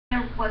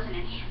wasn't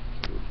any.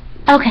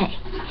 Okay,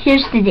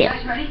 here's the deal.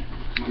 Ready?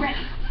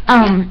 Ready.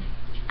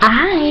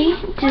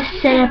 I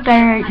just set up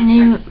our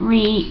new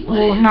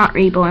well, not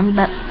reborn,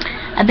 but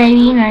a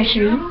baby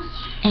nursery,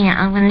 and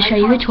I'm going to show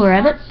you a tour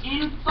of it.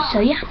 So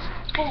yeah,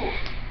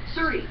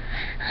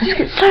 let's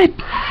get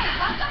started.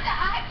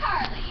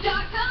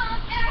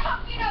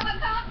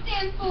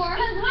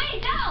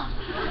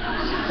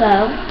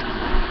 So,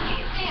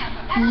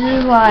 this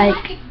is like,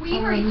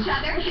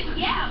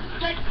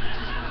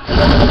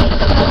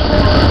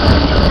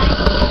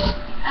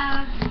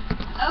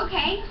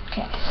 okay.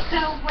 So,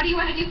 what do you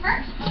want to do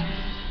first?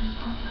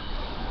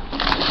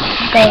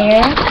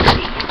 There.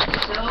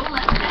 So,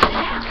 let's set it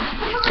out.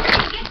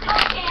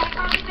 Okay, I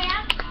called the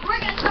band. We're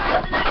going to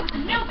start the night with a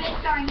new bit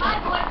starring my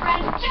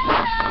boyfriend,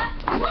 Jonah.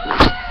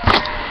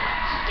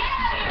 Get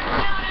out here,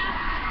 Jonah.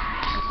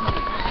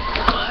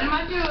 What am I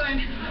doing?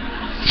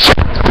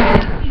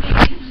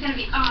 This is going to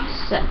be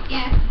awesome. So,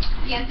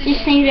 yes, this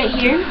thing right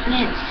here,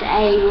 it's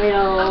a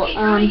little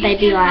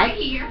baby light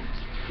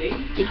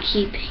to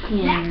keep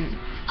him,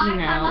 you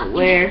know,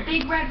 where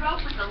he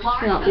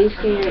won't be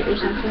scared or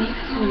something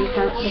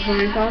before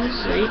he falls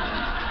asleep.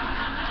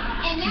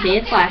 Be a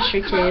flash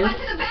or two.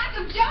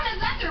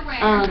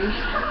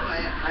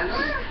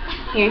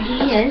 Here he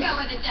is.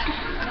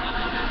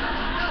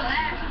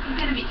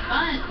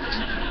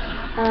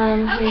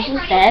 Here's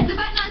his bed.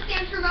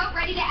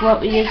 What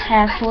we just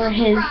have for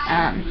his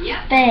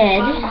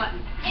bed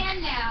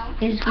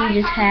is we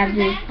just have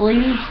this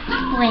blue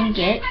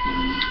blanket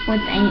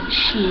with a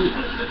sheet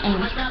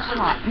and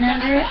cotton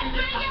under it,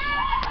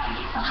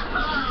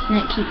 and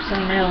it keeps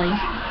him really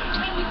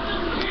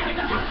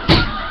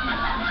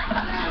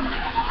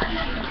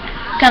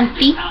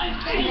comfy.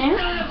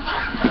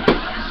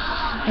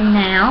 And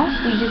now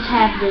we just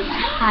have this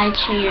high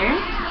chair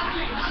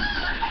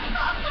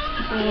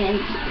and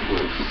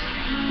this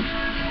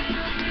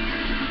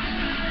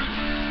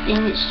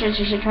thing that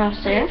stretches across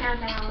there. I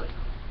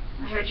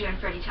heard you and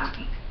Freddie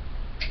talking.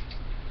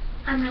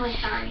 I'm really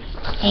sorry.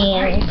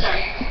 And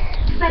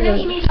But it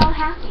made me so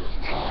happy.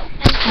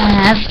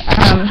 have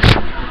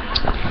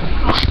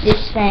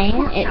this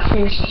thing. It's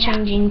his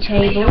changing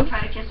table.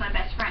 Try to kiss my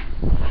best friend.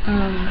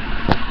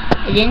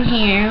 And in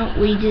here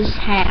we just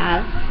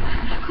have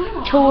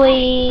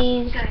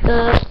toys,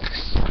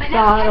 books,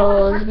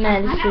 bottles,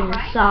 medicine,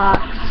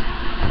 socks,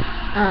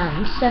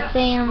 stuffed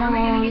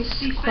animals,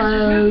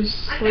 clothes,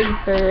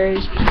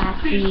 sleepers,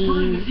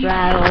 pasties,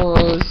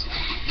 rattles,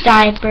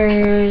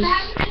 diapers,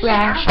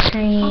 rash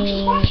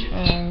cream,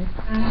 and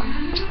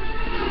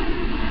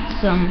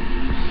some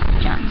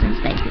Johnson's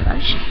baby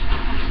lotion.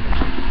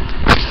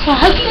 So I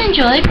hope you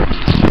enjoyed.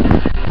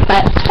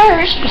 But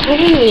first, before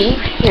we leave,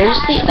 here's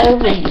the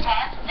overview.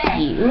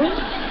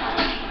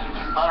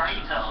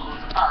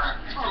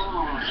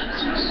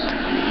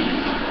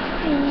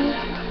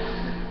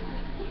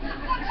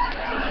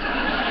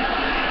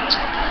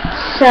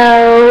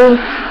 So,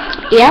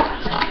 yep.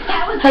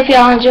 Hope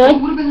y'all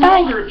enjoyed.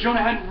 Bye.